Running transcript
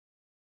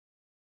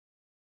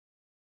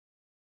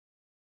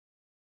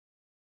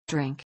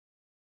drink.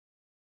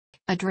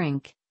 A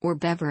drink, or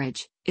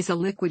beverage, is a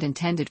liquid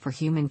intended for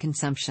human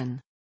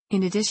consumption.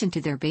 In addition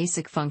to their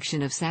basic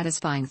function of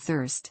satisfying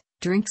thirst,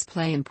 drinks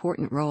play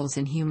important roles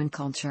in human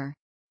culture.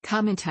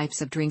 Common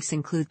types of drinks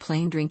include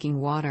plain drinking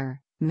water,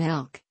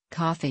 milk,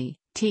 coffee,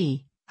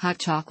 tea, hot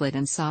chocolate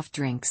and soft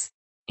drinks.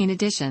 In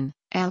addition,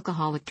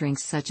 alcoholic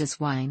drinks such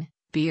as wine,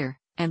 beer,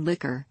 and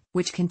liquor,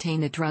 which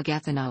contain the drug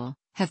ethanol,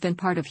 have been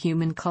part of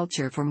human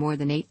culture for more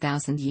than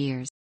 8,000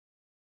 years.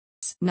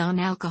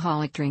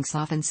 Non-alcoholic drinks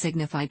often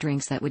signify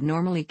drinks that would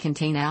normally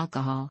contain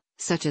alcohol,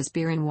 such as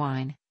beer and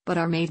wine, but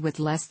are made with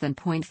less than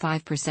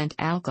 0.5%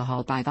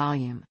 alcohol by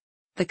volume.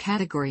 The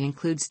category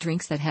includes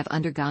drinks that have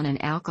undergone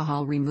an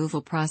alcohol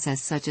removal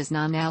process such as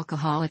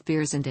non-alcoholic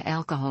beers and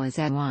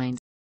de-alcoholized wines.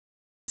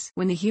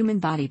 When the human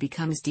body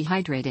becomes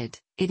dehydrated,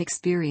 it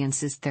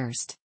experiences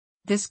thirst.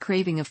 This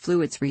craving of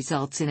fluids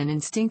results in an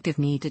instinctive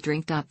need to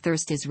drink.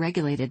 Thirst is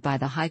regulated by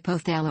the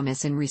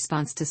hypothalamus in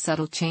response to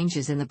subtle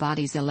changes in the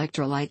body's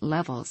electrolyte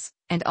levels,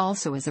 and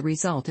also as a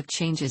result of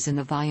changes in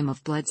the volume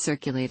of blood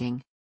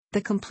circulating.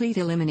 The complete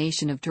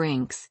elimination of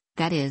drinks,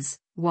 that is,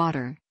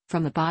 water,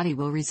 from the body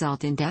will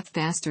result in death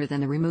faster than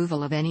the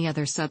removal of any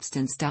other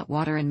substance.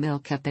 Water and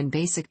milk have been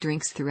basic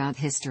drinks throughout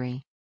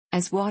history.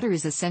 As water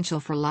is essential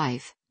for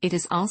life, it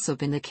has also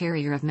been the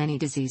carrier of many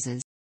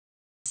diseases.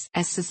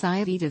 As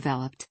society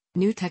developed,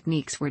 new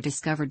techniques were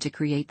discovered to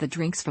create the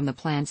drinks from the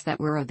plants that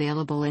were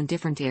available in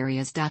different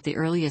areas. The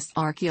earliest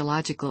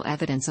archaeological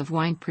evidence of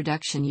wine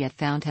production yet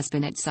found has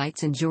been at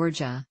sites in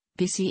Georgia,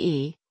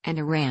 BCE, and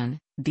Iran,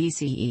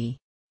 BCE.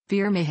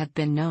 Beer may have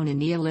been known in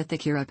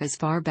Neolithic Europe as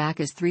far back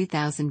as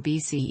 3000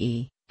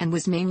 BCE, and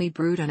was mainly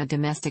brewed on a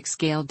domestic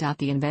scale.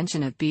 The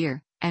invention of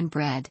beer, and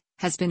bread,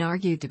 has been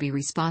argued to be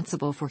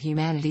responsible for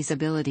humanity's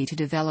ability to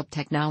develop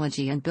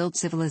technology and build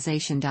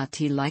civilization.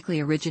 Tea likely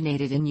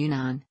originated in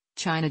Yunnan,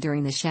 China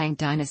during the Shang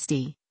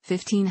dynasty,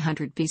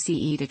 1500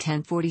 BCE to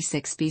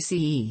 1046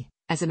 BCE,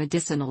 as a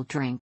medicinal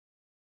drink.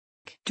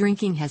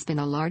 Drinking has been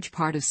a large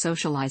part of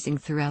socializing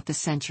throughout the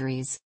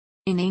centuries.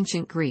 In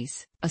ancient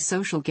Greece, a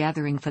social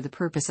gathering for the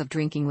purpose of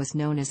drinking was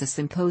known as a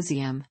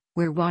symposium,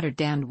 where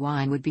watered-down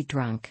wine would be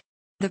drunk.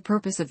 The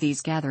purpose of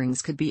these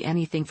gatherings could be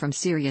anything from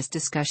serious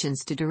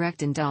discussions to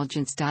direct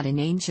indulgence. In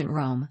ancient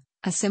Rome,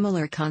 a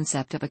similar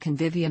concept of a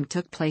convivium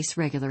took place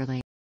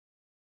regularly.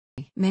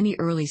 Many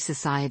early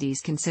societies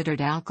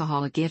considered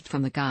alcohol a gift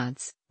from the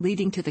gods,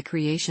 leading to the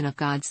creation of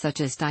gods such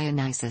as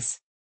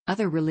Dionysus.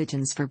 Other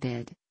religions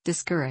forbid,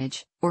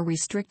 discourage, or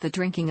restrict the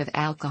drinking of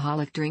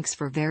alcoholic drinks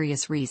for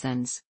various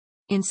reasons.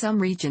 In some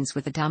regions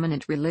with a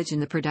dominant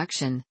religion, the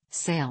production,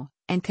 sale,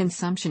 and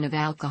consumption of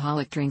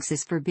alcoholic drinks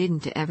is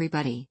forbidden to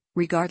everybody,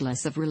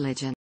 regardless of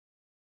religion.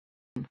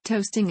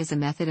 Toasting is a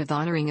method of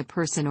honoring a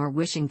person or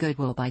wishing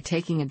goodwill by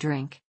taking a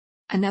drink.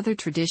 Another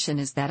tradition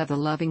is that of the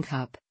loving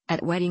cup.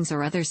 At weddings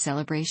or other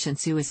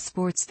celebrations such as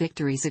sports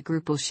victories, a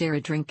group will share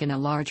a drink in a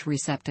large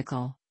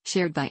receptacle,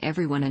 shared by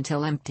everyone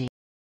until empty.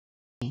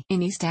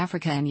 In East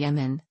Africa and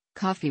Yemen,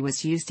 coffee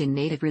was used in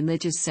native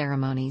religious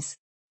ceremonies.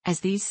 As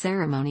these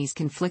ceremonies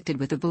conflicted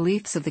with the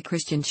beliefs of the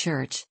Christian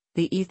Church,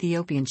 the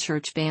Ethiopian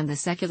Church banned the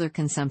secular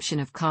consumption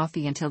of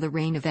coffee until the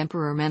reign of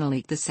Emperor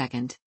Menelik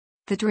II.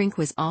 The drink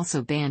was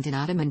also banned in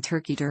Ottoman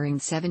Turkey during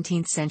the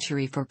 17th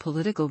century for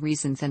political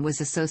reasons and was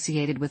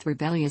associated with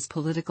rebellious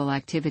political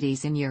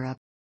activities in Europe.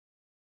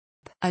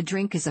 A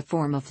drink is a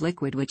form of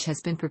liquid which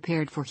has been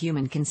prepared for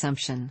human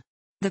consumption.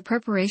 The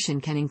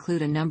preparation can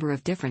include a number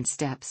of different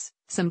steps,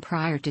 some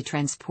prior to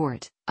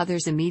transport,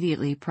 others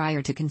immediately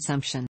prior to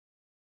consumption.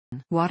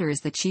 Water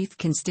is the chief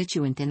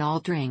constituent in all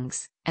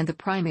drinks, and the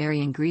primary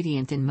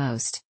ingredient in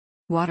most.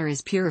 Water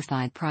is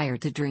purified prior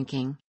to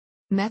drinking.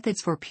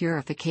 Methods for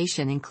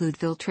purification include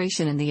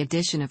filtration and the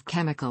addition of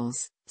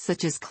chemicals,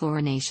 such as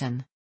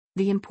chlorination.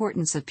 The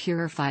importance of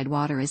purified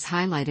water is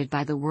highlighted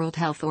by the World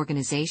Health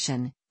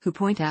Organization, who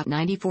point out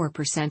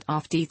 94%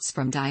 of deaths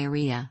from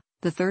diarrhea,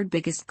 the third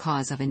biggest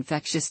cause of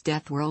infectious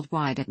death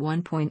worldwide at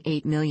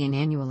 1.8 million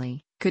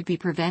annually, could be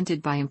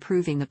prevented by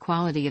improving the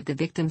quality of the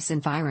victim's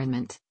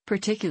environment,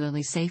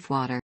 particularly safe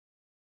water.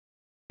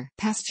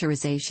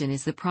 Pasteurization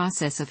is the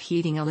process of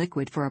heating a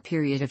liquid for a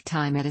period of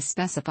time at a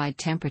specified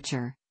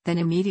temperature, then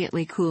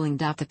immediately cooling.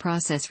 The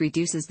process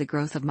reduces the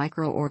growth of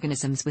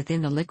microorganisms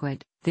within the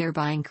liquid,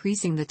 thereby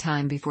increasing the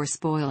time before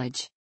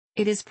spoilage.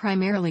 It is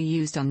primarily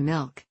used on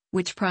milk,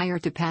 which prior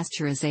to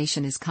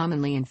pasteurization is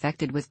commonly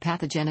infected with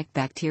pathogenic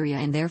bacteria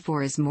and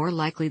therefore is more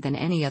likely than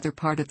any other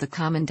part of the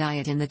common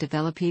diet in the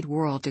developed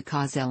world to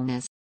cause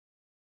illness.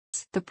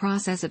 The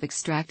process of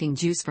extracting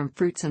juice from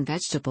fruits and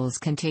vegetables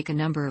can take a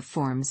number of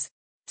forms.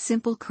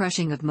 Simple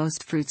crushing of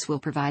most fruits will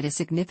provide a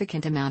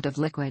significant amount of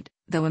liquid,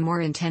 though a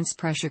more intense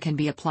pressure can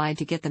be applied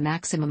to get the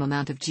maximum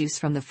amount of juice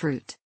from the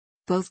fruit.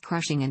 Both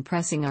crushing and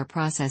pressing are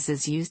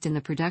processes used in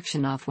the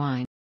production of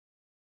wine.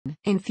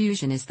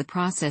 Infusion is the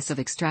process of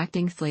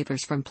extracting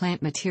flavors from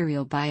plant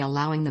material by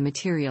allowing the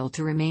material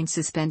to remain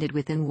suspended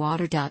within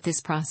water.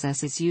 This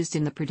process is used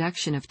in the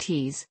production of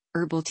teas,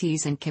 herbal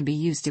teas, and can be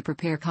used to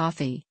prepare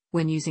coffee,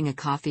 when using a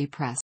coffee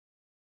press.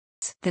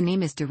 The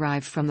name is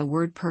derived from the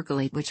word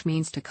percolate, which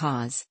means to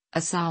cause a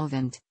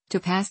solvent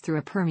to pass through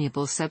a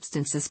permeable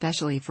substance,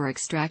 especially for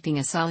extracting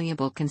a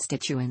soluble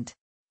constituent.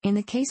 In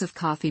the case of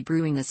coffee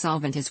brewing, the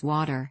solvent is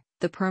water,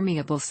 the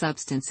permeable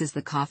substance is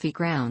the coffee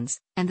grounds,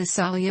 and the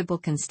soluble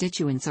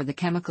constituents are the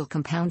chemical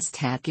compounds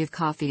that give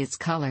coffee its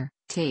color,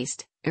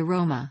 taste,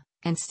 aroma,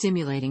 and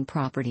stimulating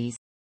properties.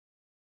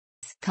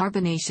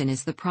 Carbonation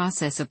is the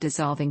process of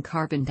dissolving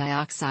carbon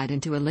dioxide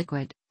into a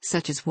liquid,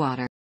 such as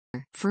water.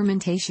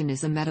 Fermentation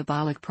is a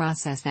metabolic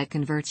process that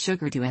converts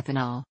sugar to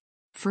ethanol.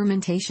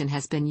 Fermentation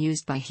has been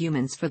used by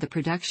humans for the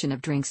production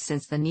of drinks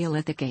since the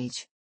Neolithic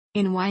age.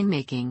 In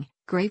winemaking,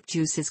 grape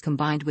juice is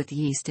combined with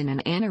yeast in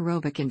an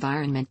anaerobic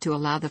environment to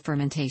allow the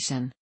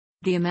fermentation.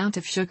 The amount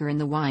of sugar in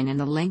the wine and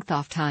the length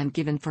of time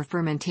given for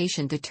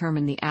fermentation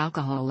determine the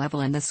alcohol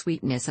level and the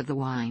sweetness of the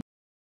wine.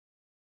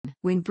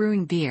 When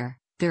brewing beer,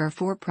 there are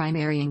 4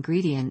 primary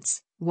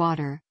ingredients: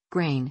 water,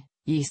 grain,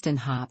 yeast and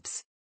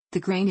hops. The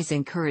grain is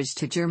encouraged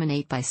to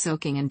germinate by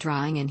soaking and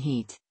drying in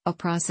heat, a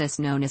process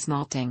known as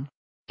malting.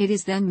 It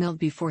is then milled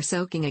before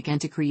soaking again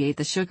to create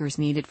the sugars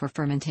needed for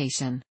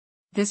fermentation.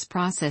 This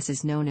process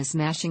is known as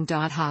mashing.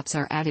 Hops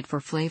are added for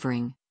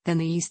flavoring, then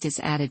the yeast is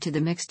added to the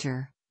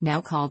mixture,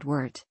 now called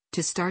wort,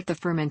 to start the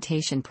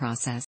fermentation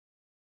process.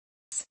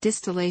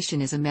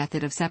 Distillation is a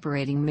method of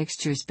separating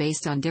mixtures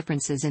based on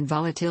differences in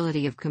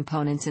volatility of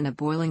components in a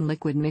boiling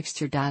liquid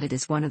mixture. It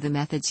is one of the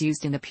methods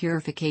used in the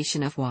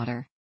purification of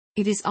water.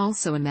 It is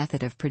also a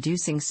method of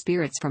producing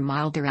spirits from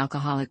milder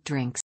alcoholic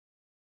drinks.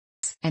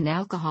 An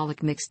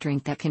alcoholic mixed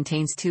drink that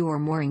contains 2 or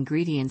more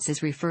ingredients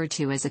is referred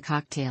to as a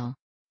cocktail.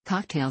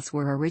 Cocktails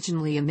were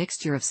originally a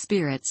mixture of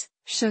spirits,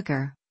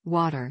 sugar,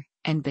 water,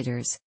 and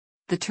bitters.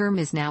 The term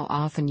is now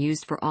often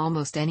used for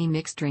almost any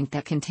mixed drink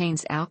that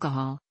contains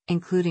alcohol,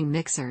 including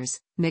mixers,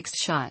 mixed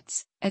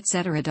shots,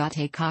 etc.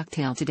 A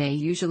cocktail today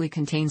usually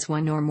contains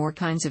 1 or more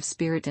kinds of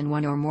spirit and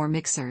 1 or more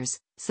mixers,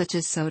 such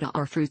as soda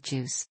or fruit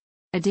juice.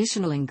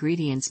 Additional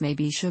ingredients may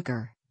be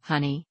sugar,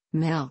 honey,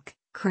 milk,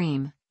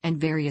 cream,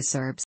 and various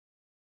herbs.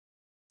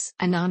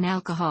 A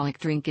non-alcoholic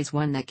drink is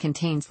one that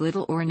contains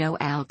little or no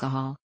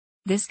alcohol.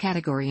 This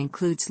category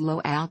includes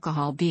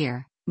low-alcohol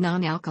beer,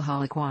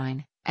 non-alcoholic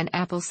wine, and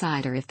apple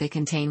cider if they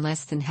contain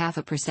less than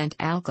 0.5%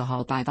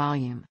 alcohol by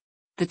volume.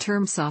 The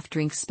term soft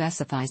drink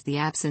specifies the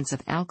absence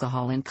of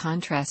alcohol in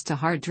contrast to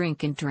hard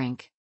drink and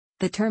drink.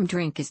 The term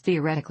drink is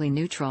theoretically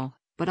neutral,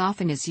 but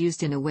often is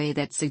used in a way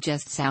that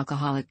suggests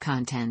alcoholic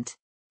content.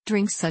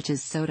 Drinks such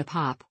as soda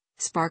pop,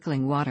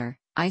 sparkling water,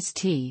 iced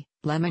tea,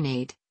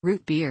 lemonade,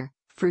 root beer,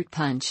 fruit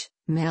punch,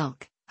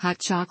 milk, hot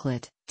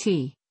chocolate,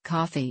 tea,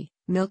 coffee,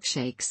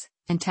 milkshakes,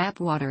 and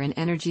tap water and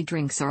energy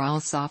drinks are all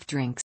soft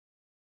drinks.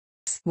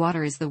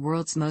 Water is the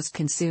world's most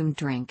consumed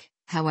drink.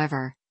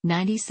 However,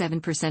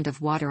 97%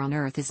 of water on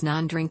Earth is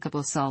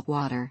non-drinkable salt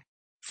water.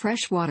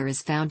 Fresh water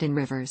is found in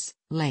rivers,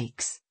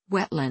 lakes,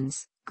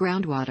 wetlands,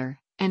 groundwater,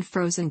 and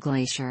frozen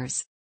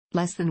glaciers.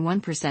 Less than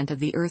 1% of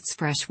the Earth's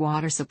fresh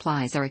water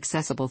supplies are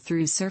accessible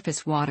through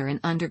surface water and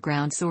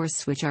underground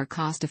sources, which are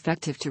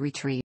cost-effective to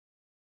retrieve.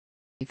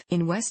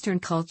 In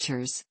Western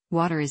cultures,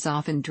 water is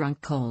often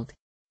drunk cold.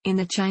 In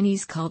the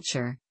Chinese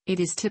culture, it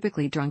is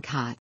typically drunk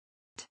hot.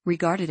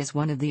 Regarded as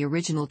one of the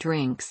original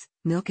drinks,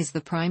 milk is the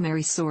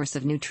primary source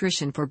of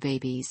nutrition for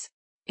babies.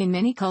 In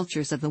many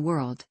cultures of the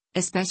world,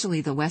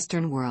 especially the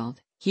Western world,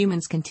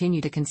 humans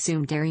continue to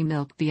consume dairy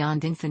milk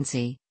beyond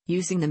infancy,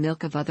 using the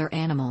milk of other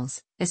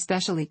animals,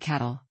 especially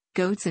cattle,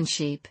 goats and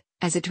sheep,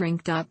 as a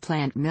drink.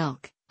 Plant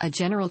milk, a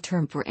general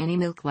term for any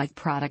milk-like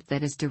product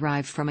that is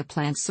derived from a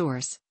plant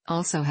source,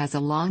 also has a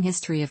long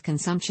history of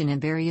consumption in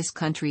various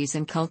countries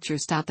and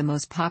cultures. The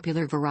most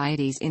popular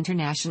varieties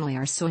internationally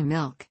are soy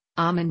milk,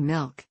 almond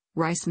milk,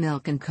 rice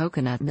milk and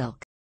coconut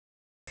milk.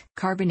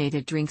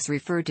 Carbonated drinks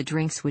refer to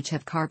drinks which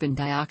have carbon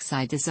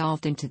dioxide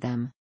dissolved into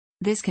them.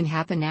 This can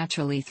happen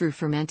naturally through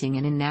fermenting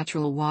and in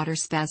natural water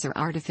spas or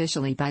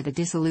artificially by the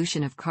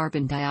dissolution of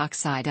carbon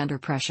dioxide under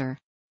pressure.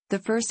 The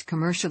first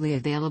commercially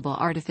available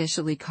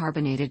artificially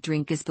carbonated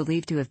drink is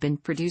believed to have been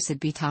produced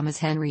by Thomas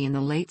Henry in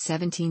the late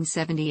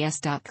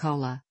 1770s.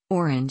 Cola,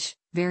 orange,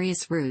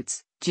 various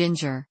roots,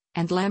 ginger,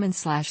 and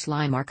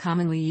lemon/lime are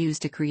commonly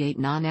used to create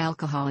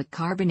non-alcoholic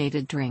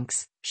carbonated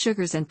drinks.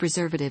 Sugars and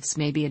preservatives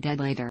may be added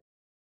later.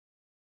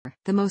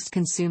 The most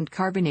consumed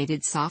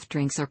carbonated soft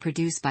drinks are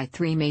produced by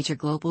 3 major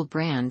global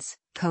brands: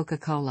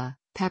 Coca-Cola,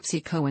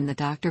 PepsiCo and the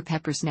Dr.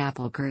 Pepper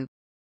Snapple Group.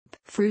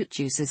 Fruit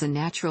juice is a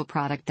natural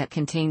product that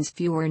contains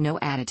few or no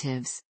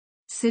additives.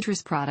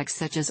 Citrus products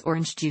such as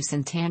orange juice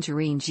and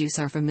tangerine juice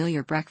are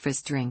familiar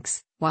breakfast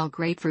drinks, while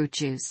grapefruit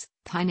juice,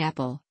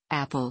 pineapple,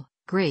 apple,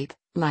 grape,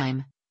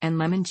 lime, and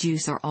lemon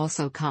juice are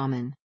also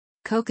common.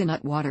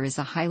 Coconut water is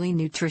a highly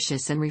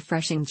nutritious and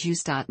refreshing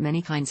juice.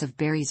 Many kinds of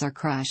berries are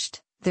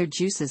crushed. Their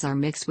juices are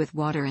mixed with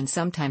water and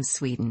sometimes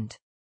sweetened.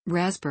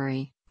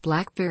 Raspberry,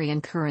 blackberry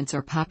and currants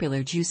are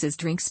popular juices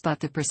drinks, but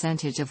the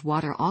percentage of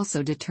water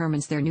also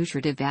determines their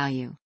nutritive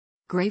value.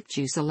 Grape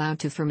juice allowed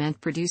to ferment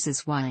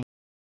produces wine.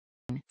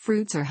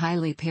 Fruits are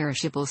highly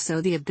perishable, so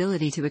the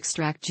ability to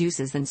extract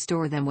juices and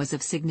store them was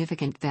of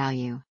significant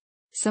value.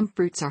 Some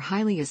fruits are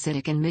highly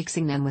acidic and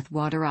mixing them with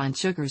water on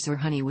sugars or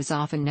honey was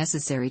often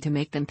necessary to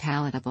make them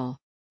palatable.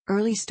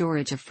 Early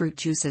storage of fruit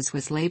juices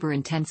was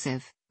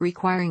labor-intensive,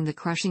 requiring the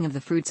crushing of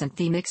the fruits and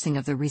the mixing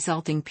of the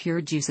resulting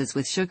pure juices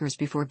with sugars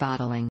before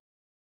bottling.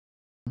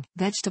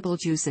 Vegetable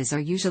juices are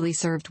usually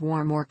served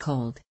warm or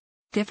cold.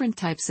 Different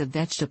types of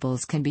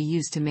vegetables can be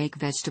used to make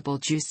vegetable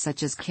juice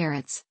such as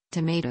carrots,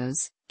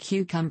 tomatoes,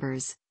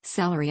 cucumbers,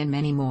 celery and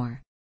many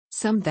more.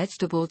 Some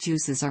vegetable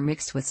juices are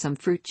mixed with some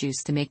fruit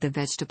juice to make the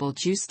vegetable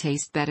juice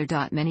taste better.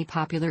 Many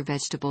popular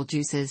vegetable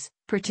juices,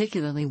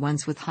 particularly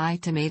ones with high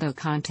tomato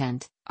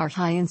content, are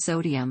high in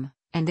sodium,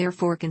 and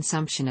therefore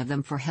consumption of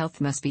them for health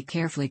must be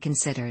carefully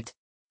considered.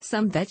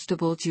 Some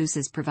vegetable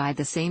juices provide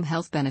the same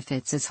health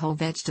benefits as whole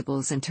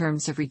vegetables in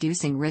terms of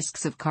reducing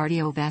risks of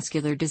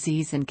cardiovascular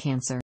disease and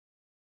cancer.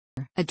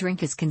 A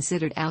drink is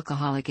considered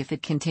alcoholic if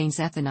it contains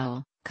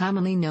ethanol,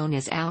 commonly known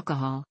as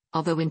alcohol,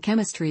 although in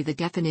chemistry the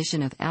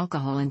definition of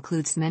alcohol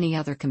includes many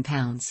other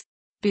compounds.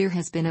 Beer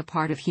has been a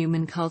part of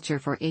human culture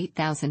for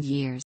 8,000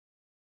 years.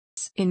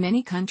 In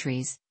many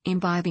countries,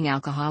 imbibing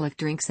alcoholic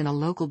drinks in a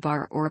local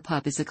bar or a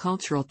pub is a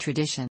cultural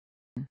tradition.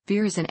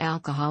 Beer is an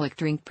alcoholic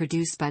drink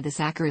produced by the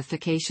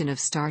saccharification of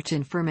starch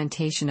and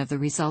fermentation of the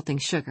resulting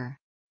sugar.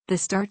 The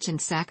starch and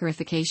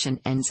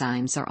saccharification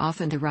enzymes are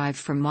often derived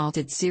from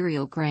malted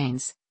cereal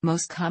grains,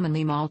 most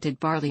commonly malted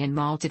barley and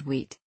malted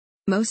wheat.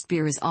 Most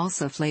beer is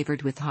also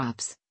flavored with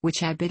hops,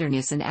 which add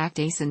bitterness and act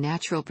as a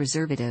natural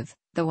preservative,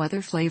 though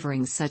other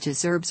flavorings such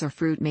as herbs or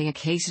fruit may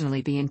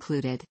occasionally be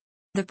included.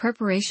 The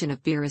preparation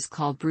of beer is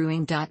called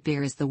brewing.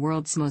 Beer is the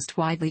world's most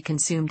widely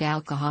consumed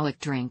alcoholic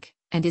drink,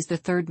 and is the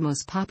third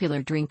most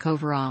popular drink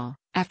overall,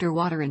 after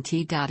water and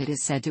tea. It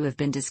is said to have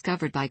been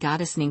discovered by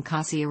goddess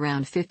Ninkasi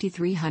around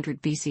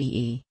 5300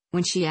 BCE,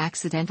 when she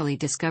accidentally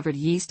discovered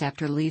yeast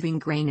after leaving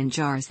grain in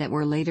jars that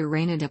were later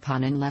rained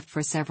upon and left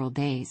for several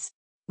days.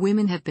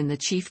 Women have been the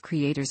chief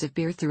creators of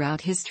beer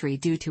throughout history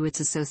due to its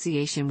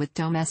association with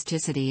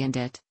domesticity and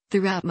it,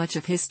 throughout much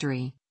of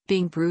history,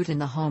 being brewed in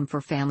the home for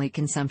family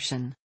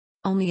consumption.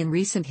 Only in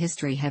recent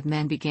history have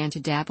men began to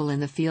dabble in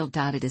the field.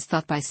 It is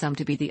thought by some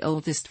to be the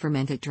oldest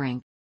fermented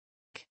drink.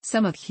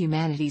 Some of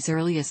humanity's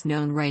earliest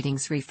known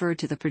writings referred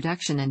to the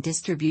production and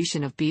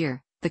distribution of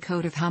beer. The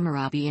Code of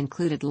Hammurabi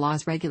included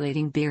laws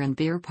regulating beer and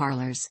beer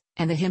parlors,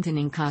 and the hymn to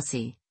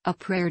Ninkasi, a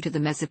prayer to the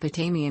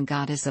Mesopotamian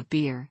goddess of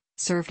beer,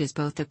 served as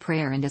both a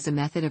prayer and as a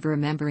method of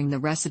remembering the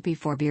recipe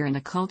for beer in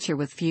a culture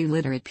with few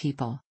literate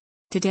people.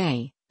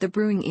 Today, the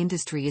brewing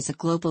industry is a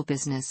global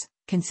business,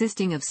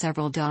 consisting of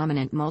several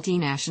dominant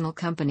multinational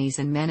companies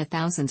and many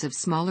thousands of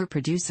smaller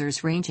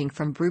producers ranging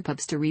from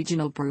brewpubs to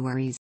regional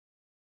breweries.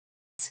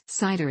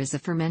 Cider is a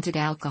fermented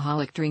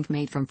alcoholic drink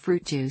made from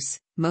fruit juice,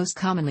 most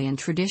commonly and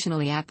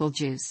traditionally apple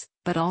juice,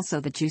 but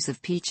also the juice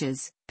of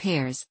peaches,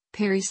 pears,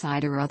 perry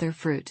cider or other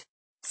fruit.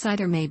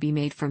 Cider may be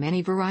made from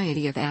any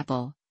variety of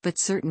apple, but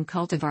certain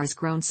cultivars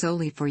grown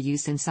solely for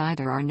use in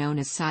cider are known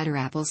as cider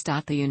apples.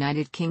 The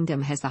United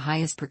Kingdom has the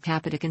highest per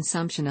capita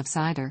consumption of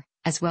cider,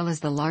 as well as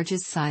the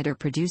largest cider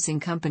producing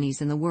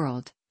companies in the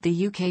world.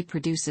 The UK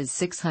produces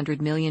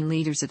 600 million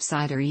litres of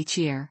cider each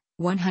year,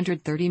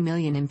 130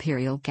 million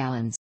imperial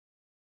gallons.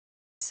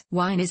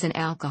 Wine is an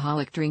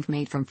alcoholic drink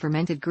made from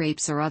fermented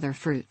grapes or other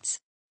fruits.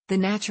 The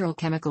natural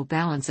chemical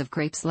balance of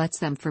grapes lets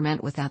them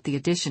ferment without the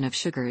addition of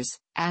sugars,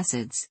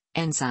 acids,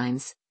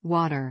 enzymes,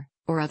 water,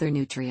 or other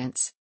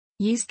nutrients.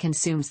 Yeast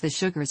consumes the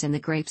sugars in the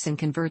grapes and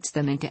converts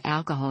them into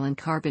alcohol and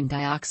carbon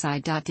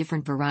dioxide.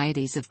 Different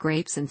varieties of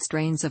grapes and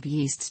strains of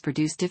yeasts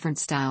produce different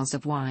styles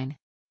of wine.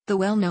 The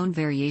well-known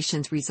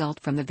variations result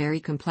from the very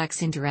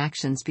complex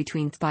interactions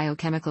between the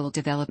biochemical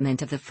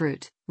development of the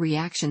fruit,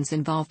 reactions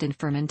involved in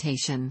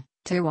fermentation,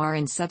 terroir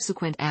and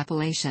subsequent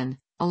appellation,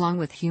 along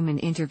with human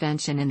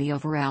intervention in the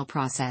overall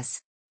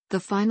process. The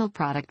final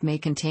product may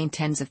contain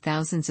tens of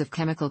thousands of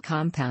chemical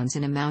compounds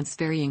in amounts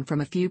varying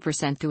from a few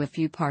percent to a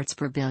few parts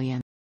per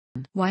billion.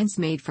 Wines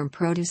made from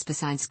produce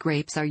besides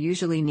grapes are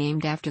usually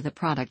named after the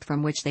product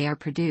from which they are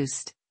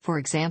produced, for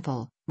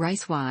example,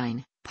 rice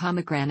wine,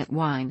 pomegranate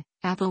wine,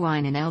 apple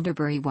wine and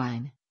elderberry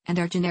wine, and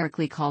are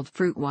generically called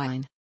fruit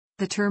wine.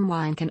 The term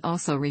wine can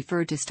also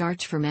refer to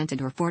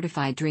starch-fermented or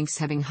fortified drinks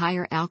having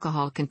higher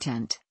alcohol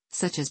content,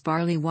 such as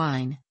barley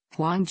wine,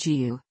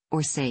 huangjiu,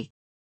 or sake.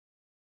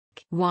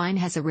 Wine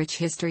has a rich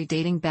history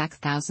dating back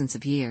thousands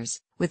of years,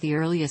 with the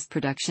earliest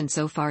production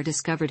so far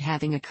discovered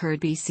having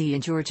occurred BC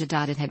in Georgia.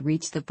 It had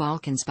reached the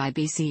Balkans by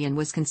BC and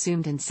was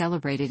consumed and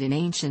celebrated in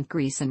ancient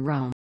Greece and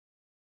Rome.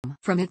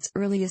 From its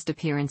earliest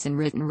appearance in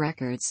written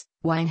records,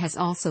 wine has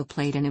also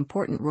played an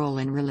important role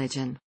in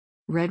religion.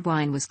 Red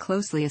wine was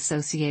closely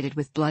associated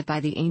with blood by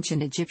the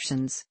ancient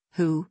Egyptians,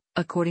 who,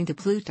 according to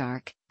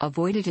Plutarch,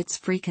 avoided its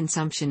free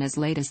consumption as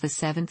late as the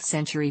 7th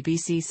century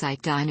BC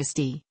Scythe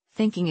dynasty,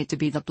 thinking it to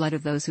be the blood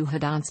of those who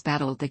had once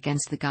battled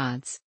against the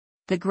gods.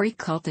 The Greek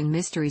cult and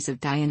mysteries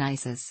of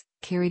Dionysus,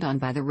 carried on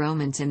by the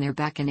Romans in their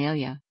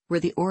Bacchanalia, were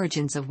the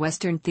origins of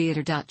Western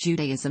theater.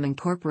 Judaism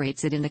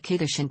incorporates it in the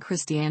Kiddush and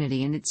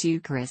Christianity in its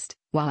Eucharist,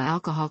 while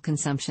alcohol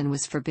consumption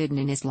was forbidden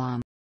in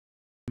Islam.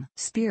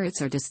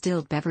 Spirits are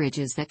distilled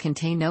beverages that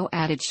contain no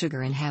added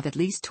sugar and have at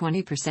least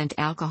 20%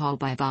 alcohol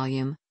by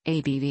volume,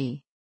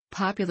 ABV.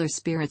 Popular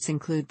spirits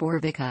include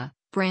Borovica,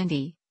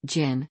 brandy,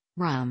 gin,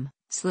 rum,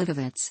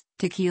 Slivovitz,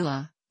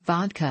 tequila,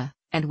 vodka,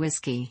 and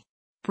whiskey.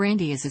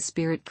 Brandy is a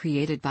spirit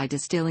created by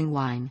distilling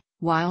wine,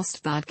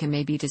 whilst vodka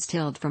may be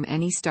distilled from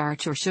any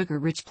starch or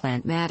sugar-rich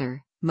plant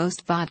matter.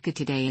 Most vodka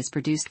today is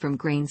produced from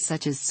grains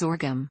such as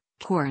sorghum,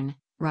 corn,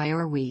 rye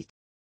or wheat.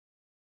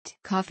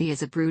 Coffee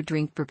is a brewed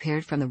drink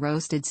prepared from the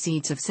roasted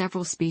seeds of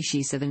several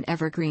species of an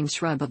evergreen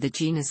shrub of the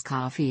genus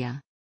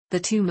Coffea. The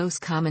two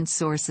most common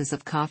sources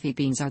of coffee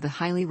beans are the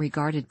highly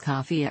regarded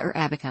Coffea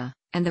arabica,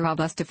 and the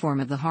robusta form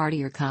of the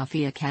hardier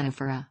Coffea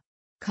canephora.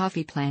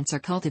 Coffee plants are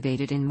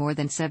cultivated in more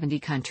than 70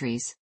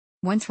 countries.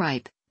 Once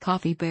ripe,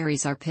 coffee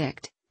berries are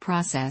picked,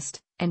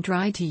 processed, and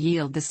dried to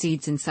yield the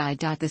seeds inside.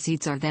 The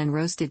seeds are then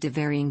roasted to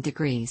varying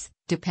degrees,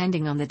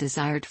 depending on the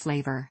desired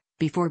flavor,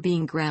 before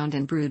being ground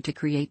and brewed to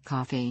create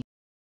coffee.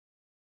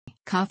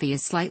 Coffee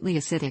is slightly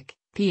acidic,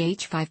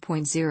 pH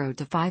 5.0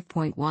 to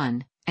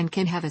 5.1, and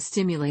can have a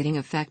stimulating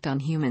effect on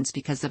humans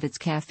because of its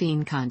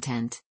caffeine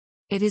content.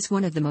 It is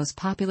one of the most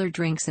popular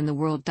drinks in the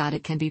world.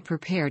 It can be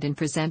prepared and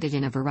presented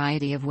in a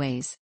variety of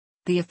ways.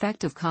 The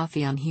effect of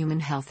coffee on human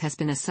health has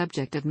been a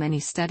subject of many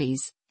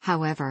studies,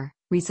 however,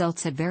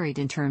 results have varied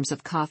in terms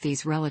of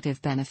coffee's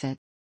relative benefit.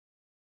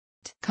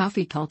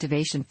 Coffee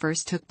cultivation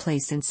first took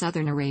place in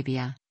southern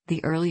Arabia.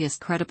 The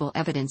earliest credible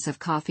evidence of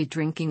coffee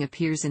drinking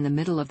appears in the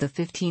middle of the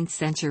 15th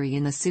century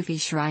in the Sufi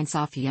shrines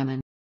of Yemen.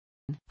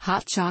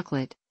 Hot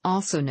chocolate,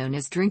 also known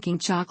as drinking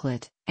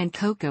chocolate, and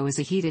cocoa is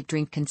a heated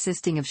drink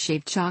consisting of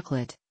shaved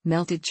chocolate,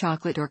 melted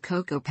chocolate or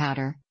cocoa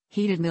powder,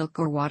 heated milk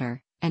or water,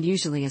 and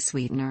usually a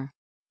sweetener.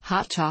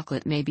 Hot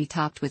chocolate may be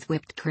topped with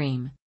whipped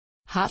cream.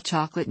 Hot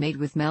chocolate made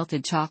with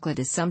melted chocolate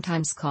is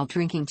sometimes called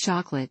drinking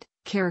chocolate,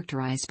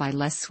 characterized by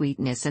less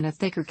sweetness and a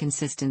thicker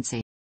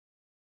consistency.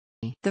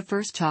 The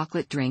first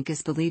chocolate drink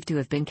is believed to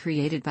have been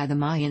created by the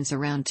Mayans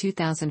around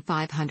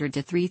 2,500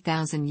 to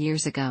 3,000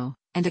 years ago,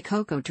 and a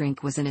cocoa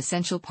drink was an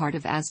essential part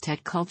of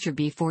Aztec culture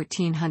before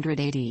 1400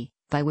 AD,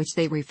 by which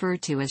they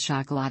referred to as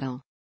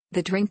chocolatl.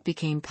 The drink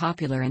became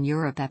popular in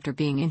Europe after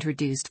being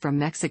introduced from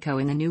Mexico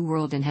in the New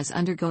World and has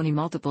undergone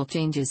multiple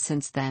changes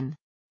since then.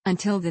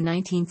 Until the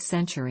 19th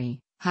century,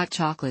 hot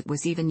chocolate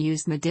was even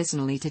used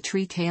medicinally to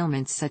treat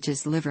ailments such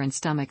as liver and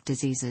stomach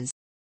diseases.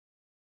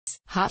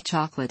 Hot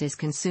chocolate is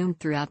consumed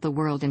throughout the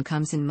world and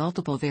comes in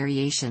multiple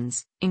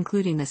variations,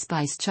 including the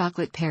spiced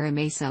chocolate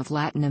paramesa of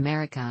Latin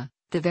America,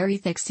 the very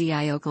thick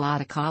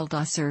cioccolata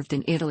calda served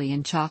in Italy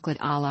and chocolate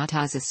alla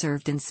taza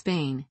served in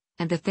Spain,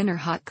 and the thinner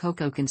hot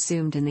cocoa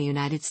consumed in the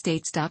United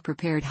States.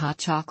 Prepared hot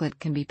chocolate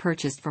can be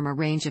purchased from a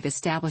range of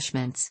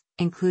establishments,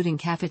 including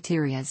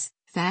cafeterias,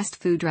 fast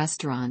food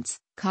restaurants,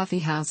 coffee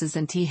houses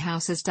and tea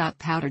houses.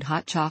 Powdered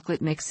hot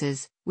chocolate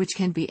mixes, which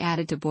can be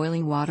added to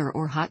boiling water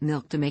or hot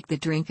milk to make the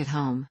drink at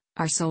home,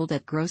 are sold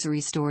at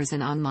grocery stores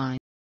and online.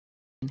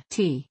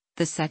 Tea,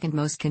 the second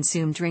most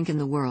consumed drink in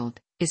the world,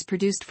 is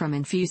produced from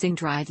infusing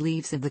dried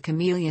leaves of the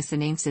Camellia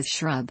sinensis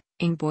shrub,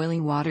 in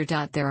boiling water.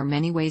 There are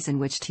many ways in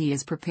which tea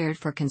is prepared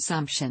for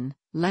consumption.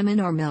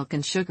 Lemon or milk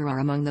and sugar are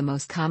among the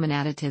most common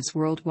additives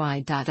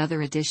worldwide.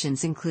 Other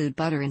additions include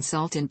butter and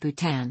salt in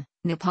Bhutan,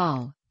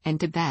 Nepal, and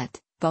Tibet,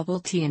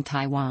 bubble tea in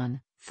Taiwan,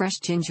 fresh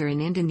ginger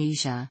in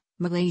Indonesia,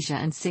 Malaysia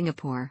and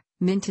Singapore,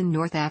 mint in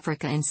North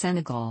Africa and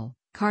Senegal,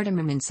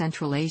 cardamom in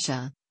Central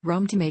Asia,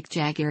 rum to make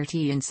jaggery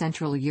tea in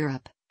Central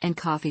Europe, and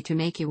coffee to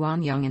make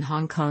yuanyang in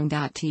Hong Kong.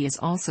 Tea is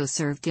also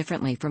served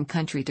differently from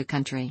country to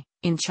country.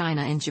 In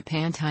China and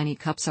Japan, tiny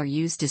cups are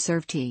used to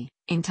serve tea.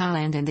 In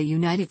Thailand and the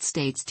United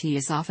States, tea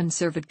is often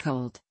served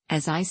cold,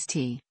 as iced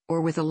tea,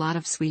 or with a lot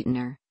of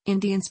sweetener.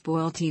 Indians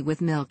boil tea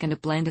with milk and a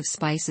blend of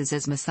spices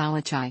as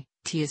masala chai.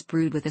 Tea is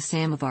brewed with a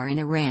samovar in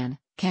Iran,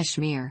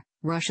 Kashmir,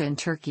 Russia and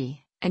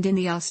Turkey, and in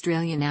the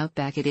Australian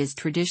outback it is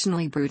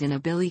traditionally brewed in a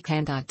billy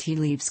can. Tea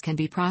leaves can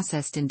be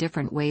processed in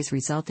different ways,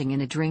 resulting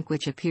in a drink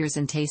which appears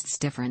and tastes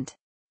different.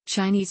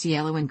 Chinese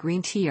yellow and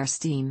green tea are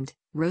steamed,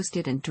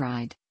 roasted and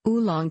dried.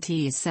 Oolong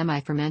tea is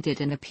semi-fermented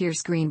and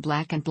appears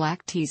green-black, and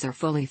black teas are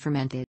fully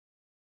fermented.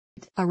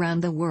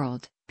 Around the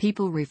world,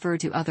 people refer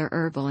to other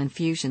herbal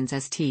infusions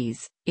as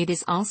teas. It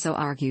is also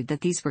argued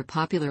that these were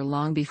popular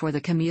long before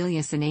the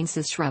Camellia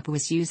sinensis shrub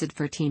was used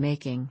for tea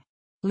making.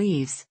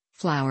 Leaves,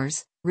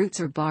 flowers, roots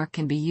or bark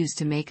can be used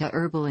to make a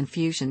herbal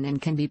infusion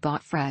and can be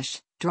bought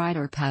fresh, dried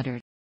or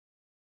powdered.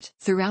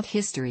 Throughout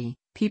history,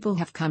 people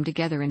have come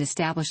together in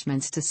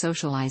establishments to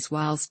socialize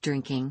whilst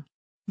drinking.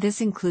 This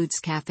includes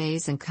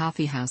cafes and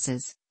coffee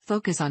houses,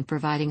 focus on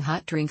providing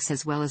hot drinks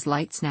as well as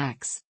light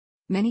snacks.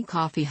 Many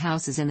coffee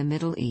houses in the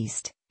Middle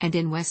East, and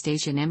in West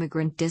Asian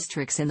immigrant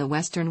districts in the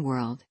Western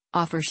world,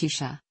 offer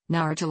shisha,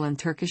 nargile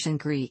Turkish and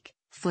Greek,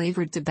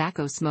 flavored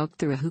tobacco smoked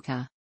through a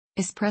hookah.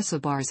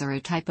 Espresso bars are a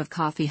type of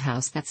coffee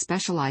house that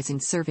specialize in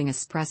serving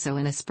espresso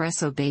and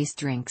espresso-based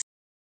drinks.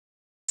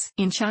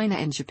 In China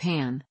and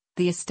Japan,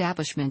 the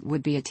establishment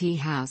would be a tea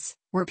house,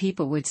 where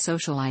people would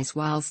socialize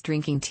whilst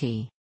drinking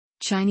tea.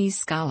 Chinese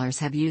scholars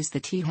have used the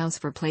tea house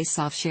for place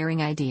of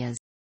sharing ideas.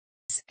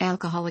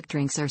 Alcoholic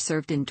drinks are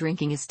served in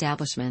drinking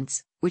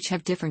establishments, which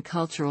have different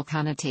cultural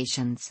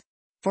connotations.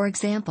 For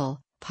example,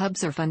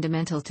 pubs are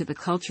fundamental to the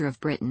culture of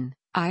Britain,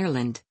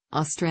 Ireland,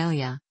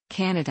 Australia,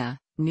 Canada,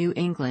 New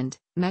England,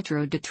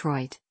 Metro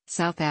Detroit,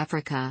 South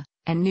Africa,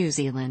 and New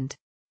Zealand.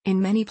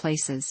 In many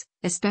places,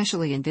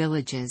 especially in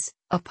villages,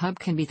 a pub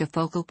can be the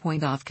focal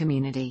point of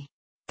community.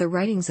 The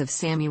writings of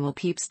Samuel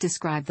Pepys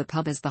describe the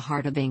pub as the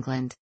heart of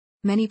England.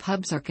 Many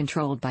pubs are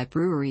controlled by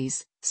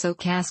breweries, so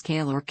cask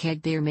ale or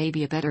keg beer may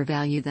be a better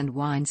value than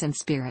wines and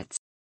spirits.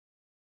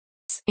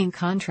 In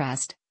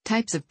contrast,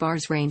 types of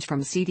bars range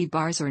from seedy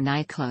bars or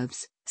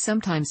nightclubs,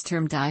 sometimes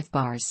termed dive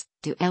bars,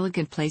 to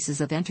elegant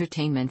places of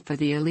entertainment for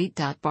the elite.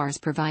 Bars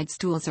provide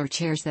stools or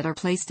chairs that are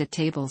placed at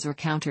tables or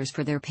counters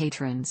for their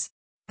patrons.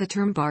 The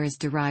term bar is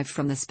derived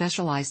from the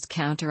specialized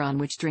counter on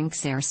which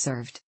drinks are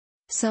served.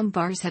 Some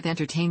bars have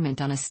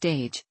entertainment on a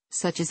stage,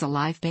 such as a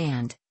live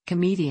band,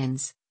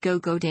 comedians,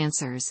 go-go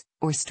dancers,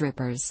 or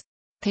strippers.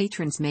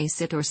 Patrons may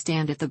sit or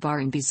stand at the bar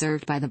and be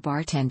served by the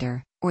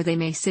bartender, or they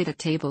may sit at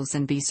tables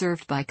and be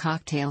served by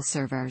cocktail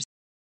servers.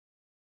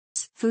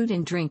 Food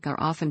and drink are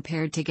often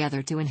paired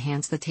together to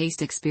enhance the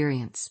taste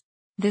experience.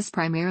 This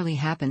primarily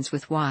happens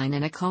with wine,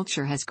 and a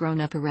culture has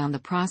grown up around the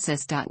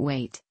process.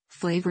 Weight,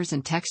 flavors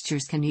and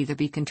textures can either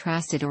be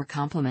contrasted or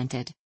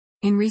complemented.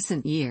 In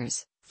recent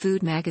years,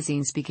 food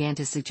magazines began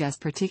to suggest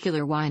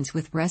particular wines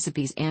with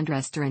recipes, and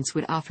restaurants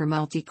would offer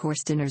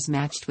multi-course dinners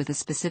matched with a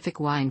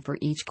specific wine for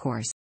each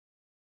course.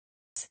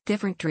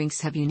 Different drinks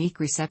have unique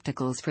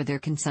receptacles for their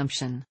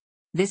consumption.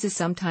 This is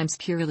sometimes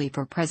purely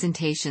for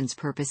presentations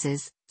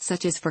purposes,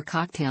 such as for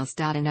cocktails.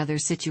 In other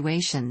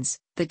situations,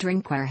 the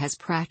drinkware has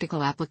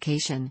practical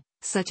application,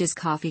 such as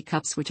coffee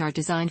cups which are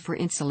designed for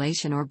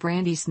insulation, or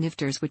brandy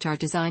snifters which are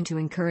designed to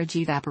encourage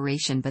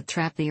evaporation but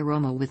trap the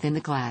aroma within the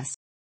glass.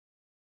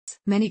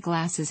 Many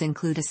glasses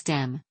include a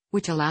stem,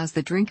 which allows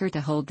the drinker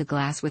to hold the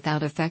glass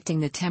without affecting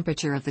the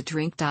temperature of the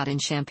drink. In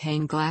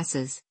champagne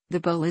glasses, the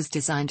bowl is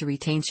designed to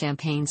retain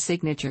champagne's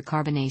signature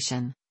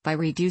carbonation, by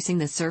reducing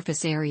the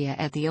surface area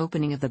at the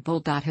opening of the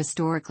bowl.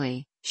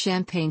 Historically,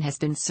 champagne has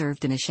been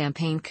served in a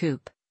champagne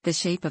coupe, the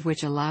shape of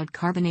which allowed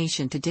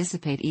carbonation to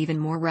dissipate even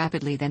more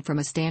rapidly than from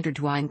a standard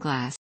wine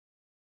glass.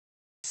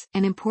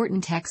 An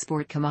important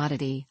export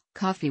commodity,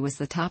 coffee was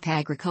the top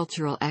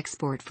agricultural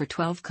export for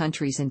 12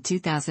 countries in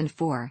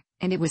 2004,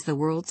 and it was the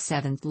world's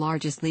 7th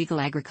largest legal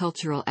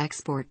agricultural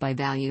export by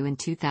value in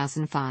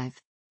 2005.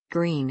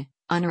 Green,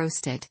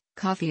 unroasted,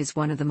 coffee is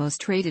one of the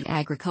most traded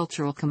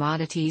agricultural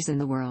commodities in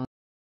the world.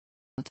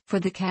 For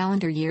the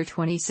calendar year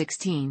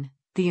 2016,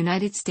 the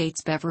United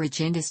States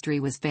beverage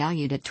industry was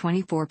valued at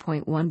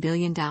 $24.1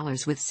 billion,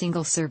 with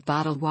single-serve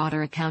bottled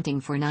water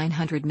accounting for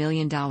 $900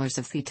 million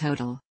of the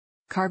total.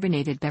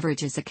 Carbonated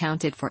beverages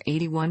accounted for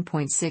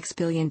 $81.6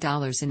 billion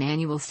in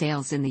annual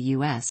sales in the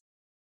U.S.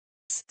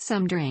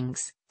 Some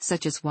drinks,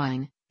 such as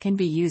wine, can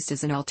be used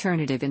as an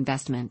alternative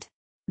investment.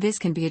 This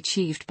can be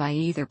achieved by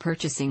either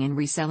purchasing and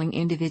reselling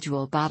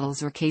individual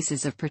bottles or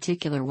cases of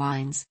particular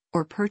wines,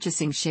 or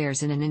purchasing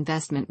shares in an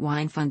investment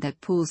wine fund that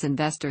pools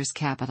investors'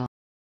 capital.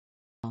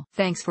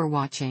 Thanks for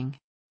watching.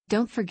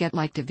 Don't forget to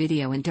like the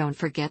video and don't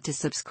forget to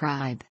subscribe.